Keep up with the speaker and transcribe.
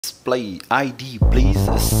Play ID Please,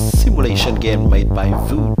 a simulation game made by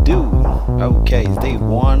Voodoo. Okay, day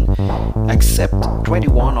 1. Accept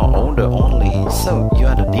 21 or older only. So you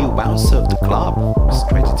are the new bouncer of the club. It's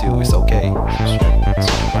 22 is okay.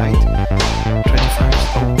 Right. 25 is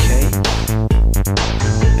okay.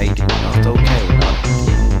 18 not okay. Not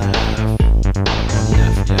enough. Not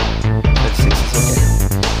enough, yeah. 36 is okay.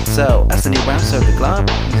 So as the new bouncer of the club,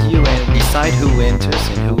 you decide who enters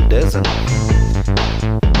and who doesn't.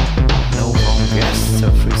 Yes, so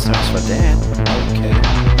 3 stars for that. Okay.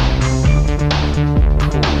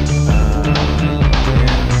 Cool.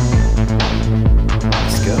 Yeah.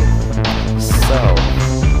 Let's go. So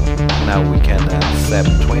now we can accept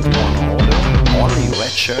 21 or older. Only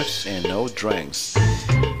red shirts and no drinks.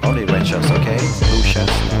 Only red shirts, okay? Blue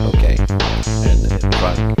shirts, not okay. And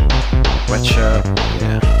drunk. Red shirt,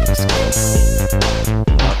 yeah. Let's go.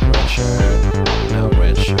 Not red shirt. No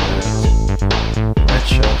red shirt. Red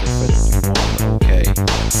shirt if it's one, okay. 25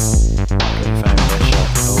 red shirt,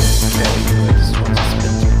 okay. Wait, this one's a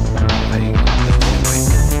bit paying, but anyway.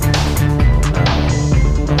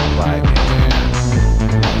 No, right here.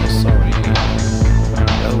 Oh, sorry.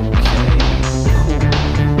 Okay, cool.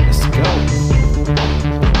 Let's go.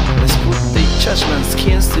 Let's put the judgment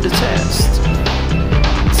skins to the test.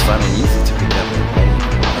 It's fun and easy to pick up and play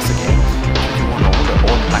as a game. If you want all the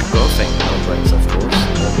all black clothing, no drinks of course,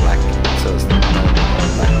 all black, so it's not all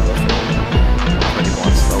black clothing.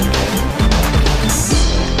 21 is okay.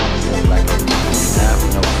 All black, have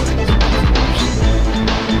no drinks, of course.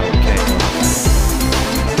 Okay,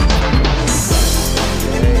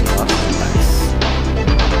 okay, not blacks.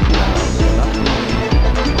 No, you're not really.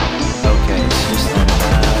 Okay, it's just not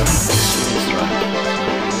bad. It's right.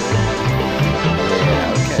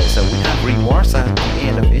 Yeah, okay, so we have rewards at the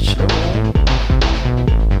end of each level.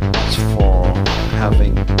 It's for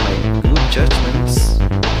having made good judgments.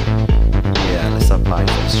 Yeah, let's apply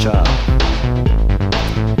for this job.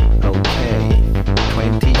 Okay,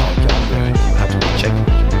 20 or younger, you have to check.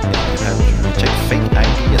 You have to check fake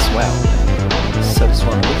ID as well. So this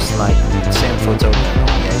one looks like the same photo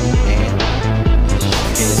and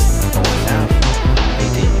is not enough.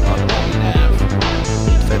 18 not enough.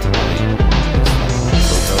 39 looks like the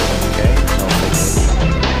photo. Okay, no fake ID.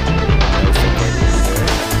 No fake ID either.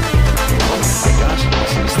 Oh my gosh,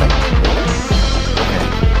 that's a mistake. Okay.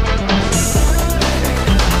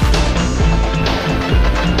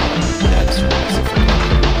 Yeah, this one is a fake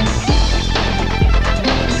ID.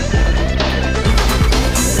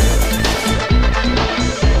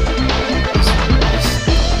 This one is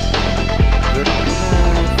good enough.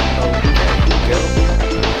 Okay, go.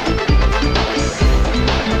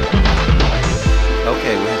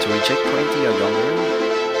 Okay, we have to reject 20 or younger.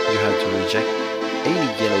 You have to reject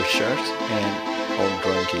 80 yellow shirts and all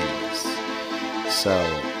drunkies. So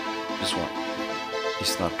this one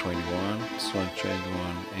is not 21. This one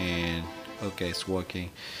 21 and okay, it's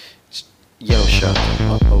working. It's yellow shirt.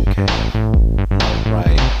 Oh, okay.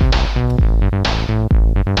 Right.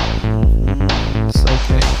 It's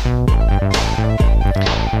okay.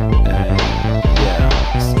 Yeah,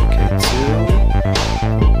 it's okay too.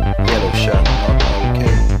 Yellow shirt, not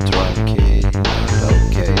okay. Drunkie, not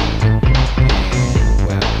okay. And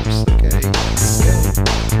well, it's okay. Let's go.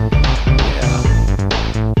 Yeah.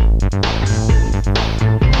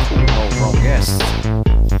 Cool, no wrong guess.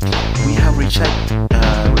 We have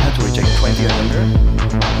to reject 20 or younger.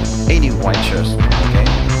 80 white shirts, okay?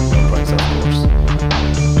 No price, of course.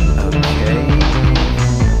 Okay.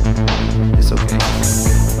 It's okay.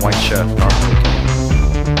 White shirt, not okay.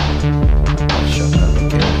 White shirt, not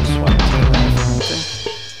okay. This one is the left.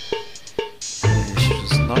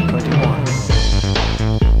 She's not 21.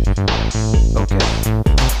 Okay.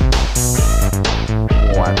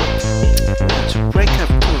 What? We have to break up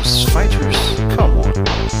those fighters. Come on.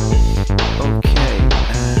 Okay.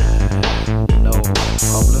 No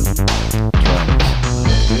problem. Drunk.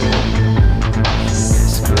 Good.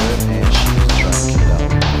 She's good and she's drunk now.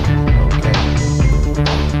 Okay.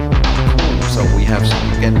 Cool. So we have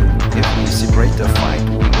if we separate the fight,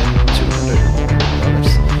 we get $200 more.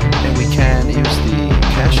 Then we can use the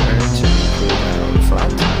cash earned to improve our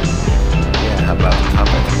flat. Yeah, how about the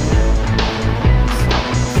combat?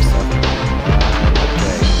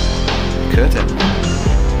 Okay. Curtain.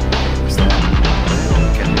 What's that? Well,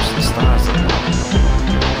 we can use the stars and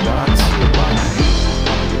got to buy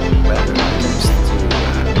better items to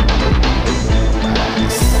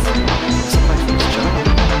let's apply for this job.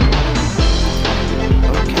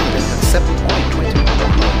 Okay, then accept only 21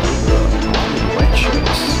 red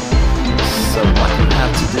shirts. So what you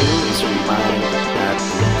have to do is remind at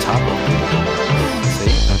the top of the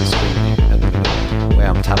see,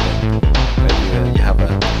 garden where you have a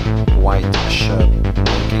white shirt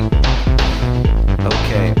looking.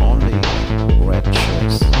 Okay, only red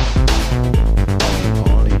shirts.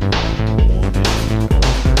 Only one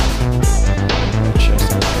red shirts.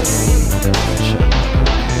 Okay, the red shirt.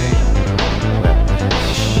 Okay, well,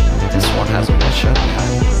 this one has a red shirt behind.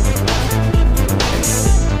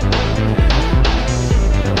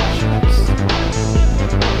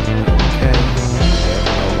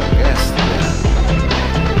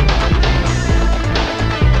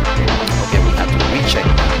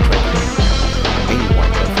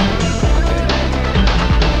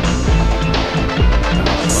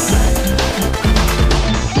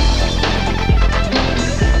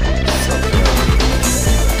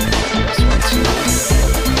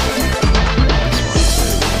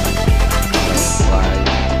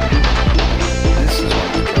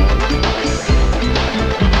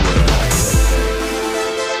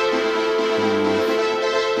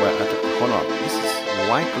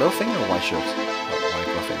 White clothing or white shirts? Oh, white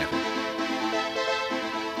clothing, I think.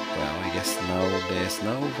 Well, I guess no, there's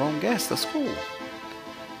no wrong guess. That's cool.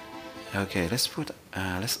 Okay, let's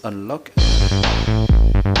unlock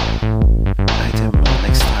item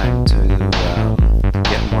next time to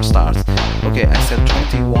get more stars. Okay, I said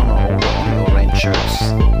 21 or older, only orange shirts.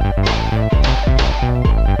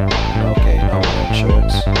 Okay, no orange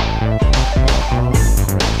shirts.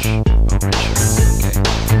 Orange shirts. Okay.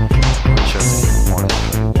 Orange shirts more than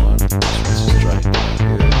 21. This one's just right.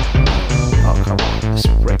 Good. Oh, come on. Let's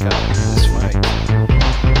break up this fight.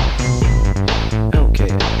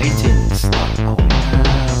 Okay, 18 is not all we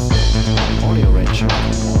have. Only orange shirt I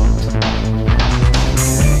want.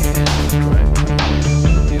 Okay, right.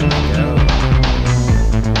 Here we go.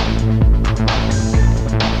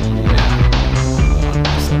 Yeah.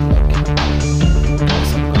 That's unlucky.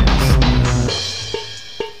 That's unlucky.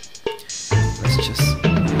 Let's just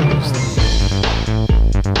use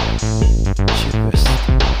the cheapest.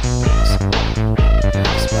 Yeah,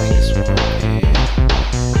 let's buy this one and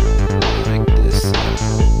like this.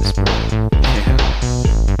 This one. Yeah.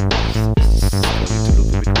 It's going to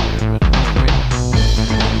look a bit weird, but anyway.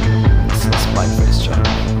 Let's buy for this job.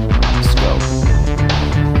 Let's go.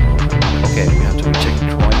 Okay, we have to reject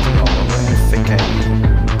 20 all the way. Thick ID.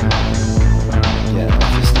 Yeah,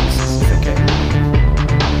 obviously this is thick ID.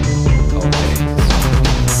 Okay.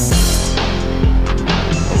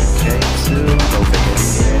 Okay, so no thick ID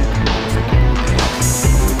here.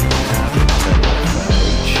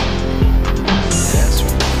 Yes.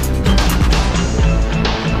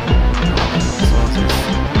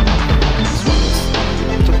 This one is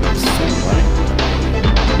totally the same, right?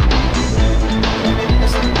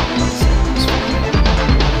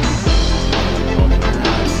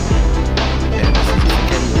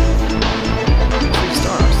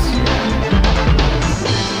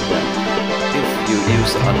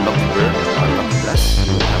 Use unlock bird or unlock bless,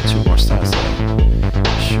 you will have 2 more stars there.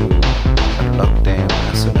 Should unlock them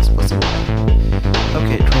as soon as possible.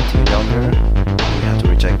 Okay, 20 younger. We have to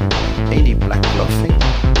reject 80 black clothing.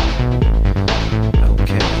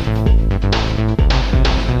 Okay.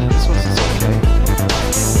 This one is okay.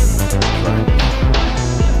 Right.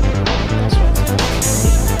 This one's okay.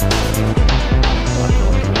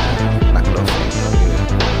 Black clothing,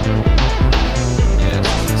 good. Yeah,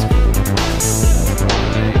 this one is good.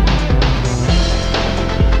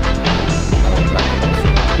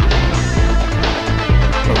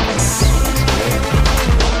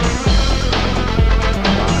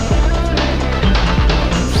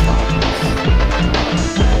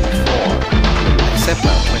 Except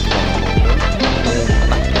now 21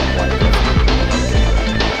 black and white.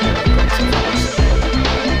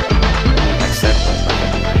 Except black and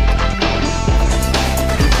white.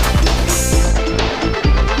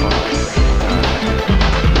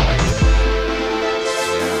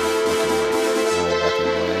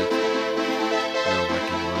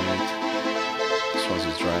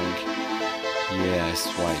 Yeah, it's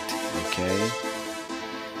white. Okay.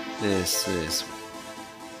 This is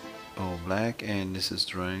all black and this is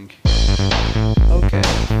drink. Okay.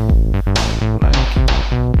 Black.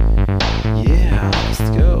 Yeah, let's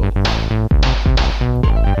go.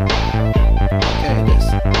 Okay, let's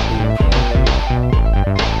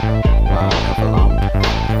wow, I have a lamp.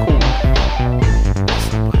 Cool. Let's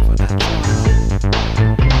apply for that job.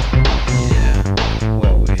 Yeah.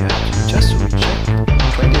 Well, we have to just reject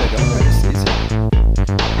 20 ago, right? It's easy.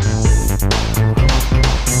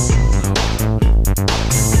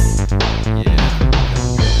 Yeah.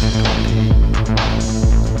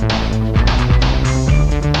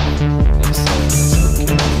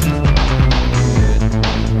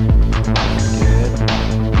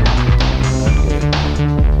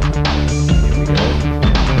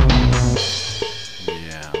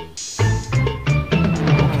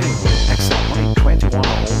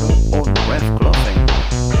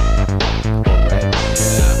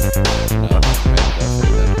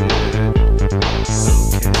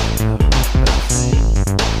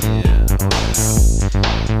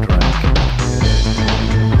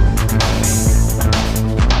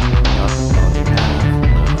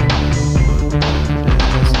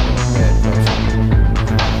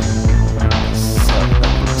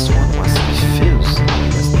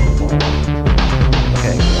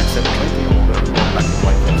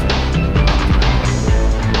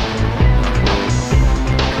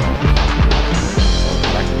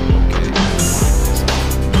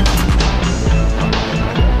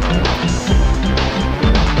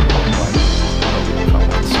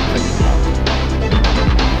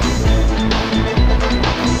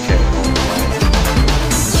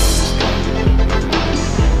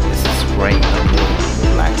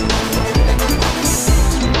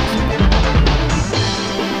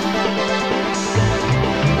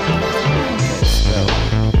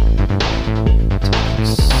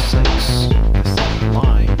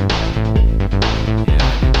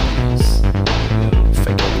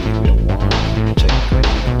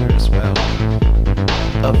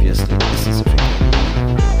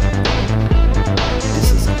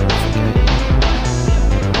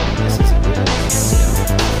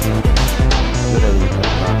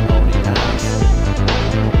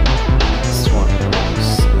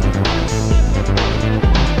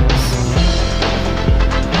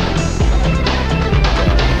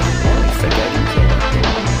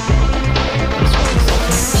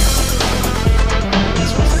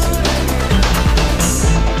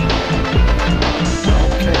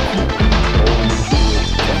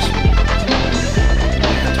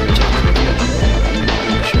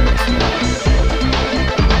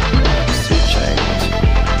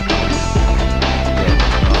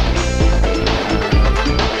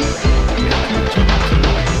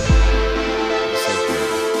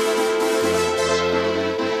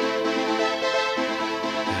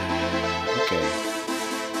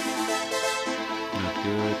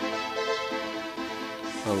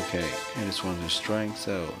 Okay, and this one is strength,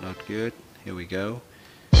 so not good. Here we go.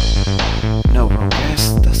 No wrong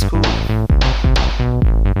guess, that's cool.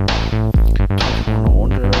 21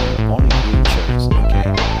 order, only green shirts, okay.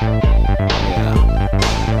 Yeah,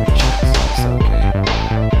 green shirts, that's okay.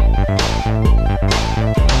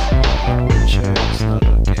 Not green shirts, not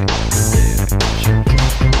okay. Yeah, green shirts,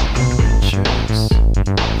 not green shirts, not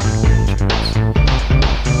green shirts.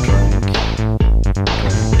 Drink,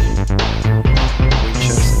 green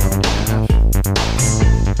shirts, not enough.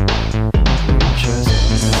 Green shirts, not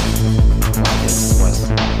enough. Yes, was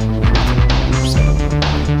oops, I don't know.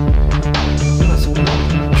 It was a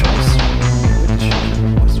good choice. With the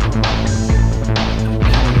shirt, what's wrong?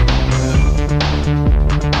 Okay,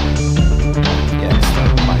 yeah,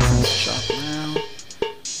 start license shop now.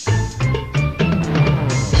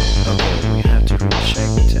 Okay, we have to recheck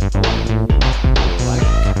the old black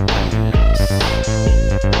pants.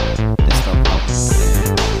 There's no problem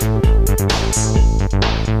there. Okay,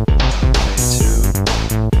 two. Okay.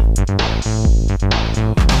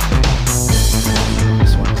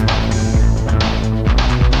 This one's not good.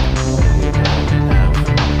 Here, not enough. Okay. Not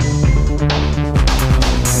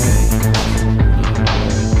good.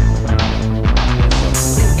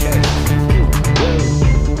 Okay. Go.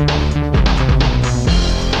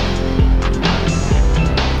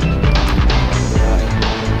 Right.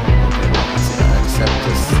 Okay, let's see. I accept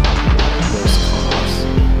this. Those colors.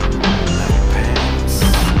 Black pants.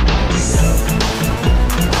 There we go.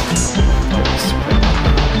 Oh, it's spread.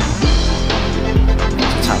 The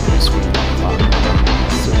top of the screen.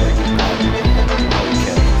 It's a regular.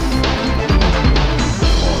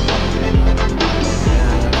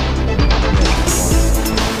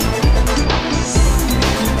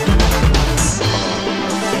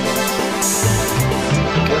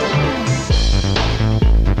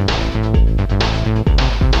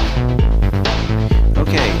 Okay.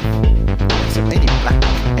 Okay, so any black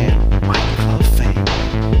and white clothing,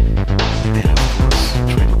 and of course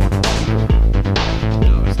 21 older.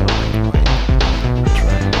 No, it's not black and white.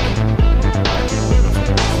 Drag. Not black and white.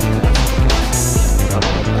 But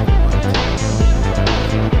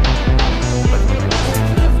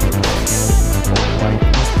white.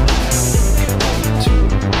 Two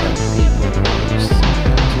black people. To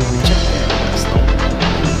reject them. That's not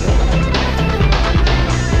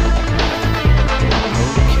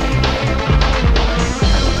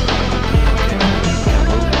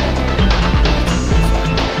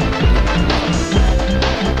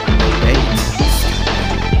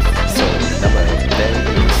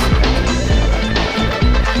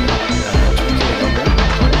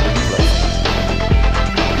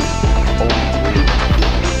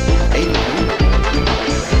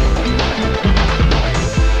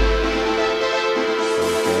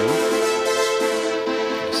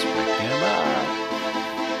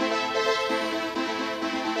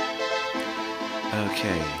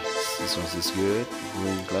okay, this one is good.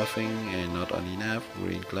 Green gloving and not on enough.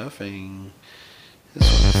 Green gloving. This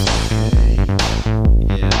one is okay.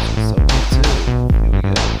 Yeah, this one's okay too. Here we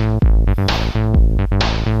go.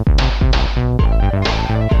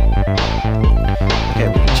 Okay,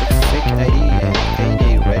 we can check fake ID and AD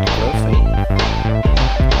red gloving.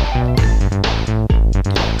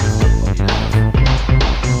 Yeah, not on enough.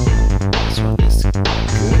 This one is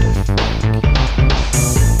good, I think.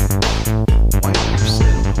 White lips, I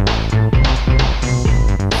don't know.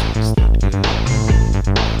 It's not good.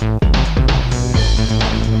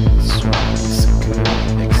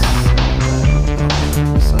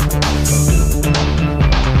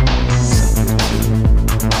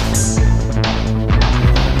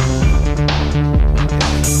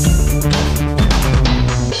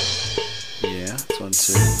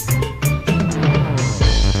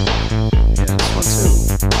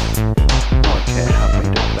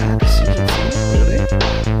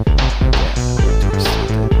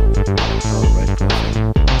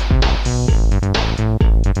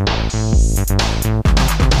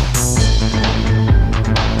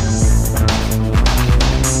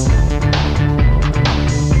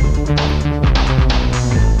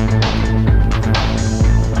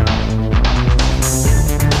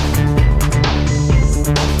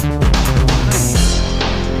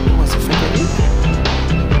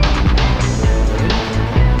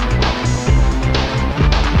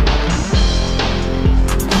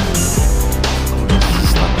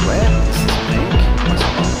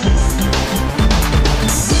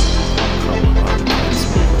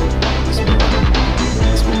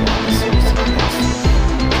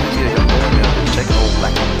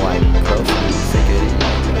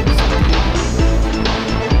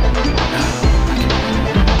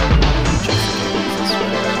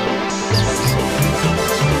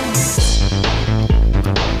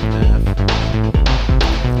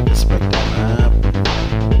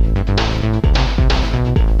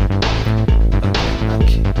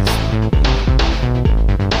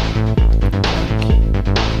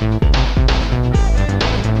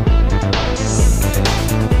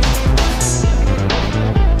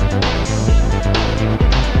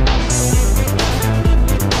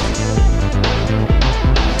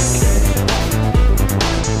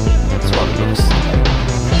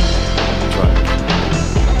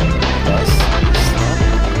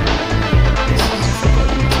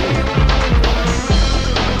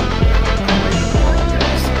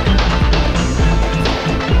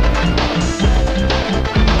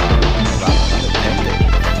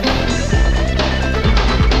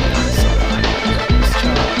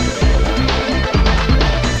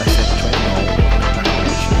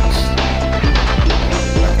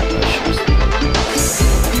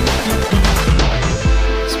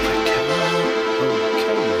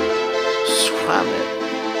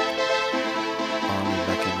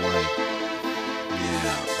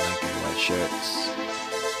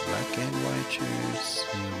 Black and white shirts.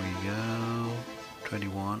 Here we go.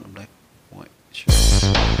 21 black white shirts.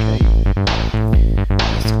 Okay.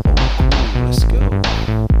 That's all cool. Let's go.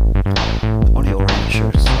 Only orange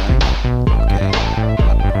shirts, right? Okay.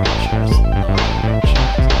 Not orange shirts. Not orange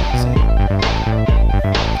shirts. See?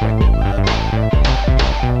 Check them out.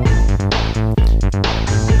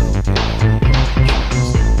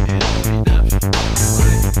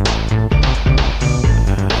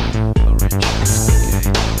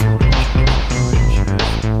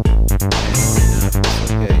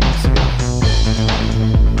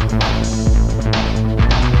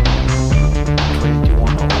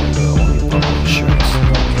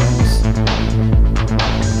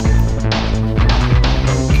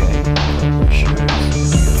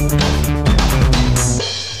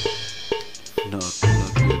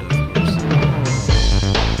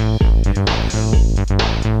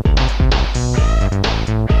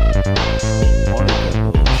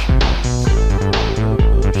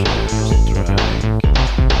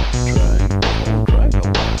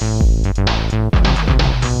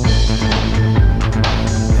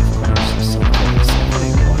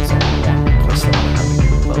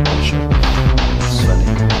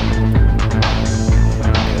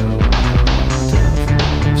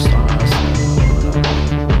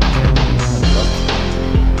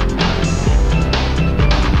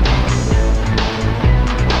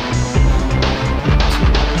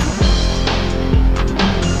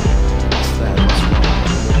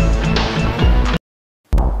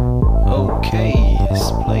 Okay,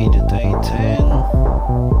 display the day 10.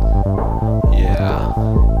 Yeah.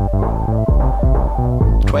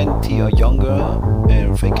 20 or younger,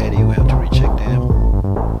 and fake ID, we have to recheck them.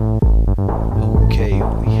 Okay,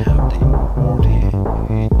 we have the order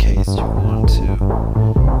in case you want to.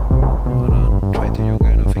 Hold on, 20 younger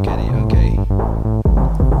and fake ID, okay.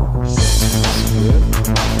 That's good.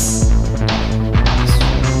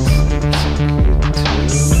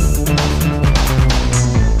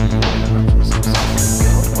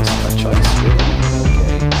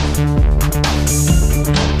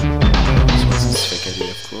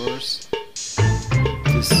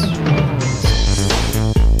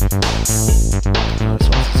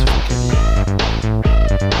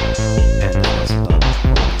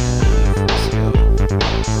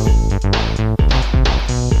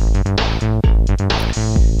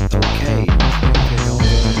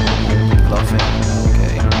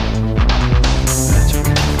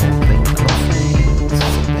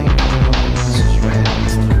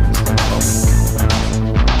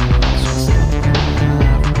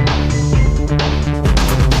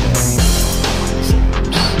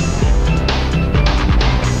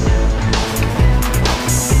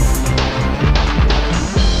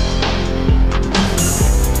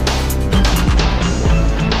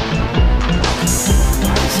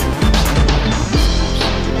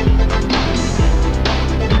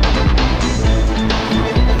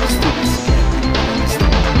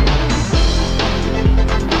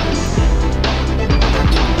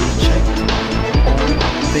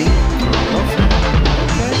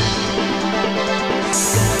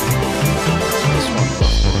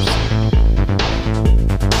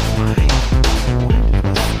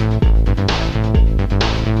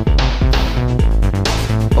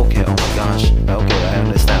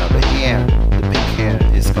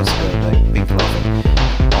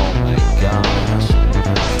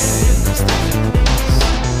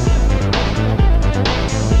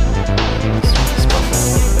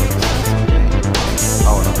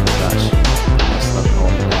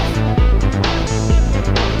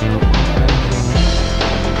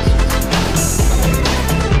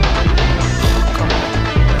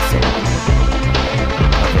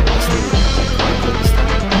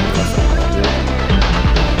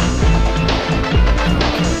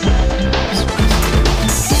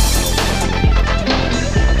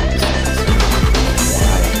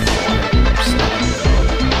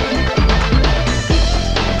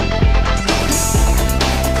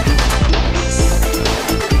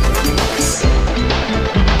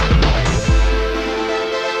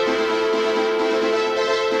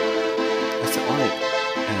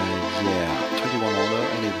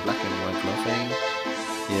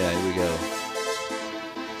 Yeah, here we go.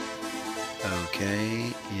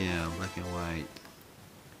 Okay, yeah, black and white.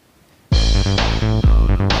 No,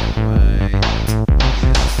 no, black and white.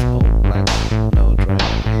 Yes,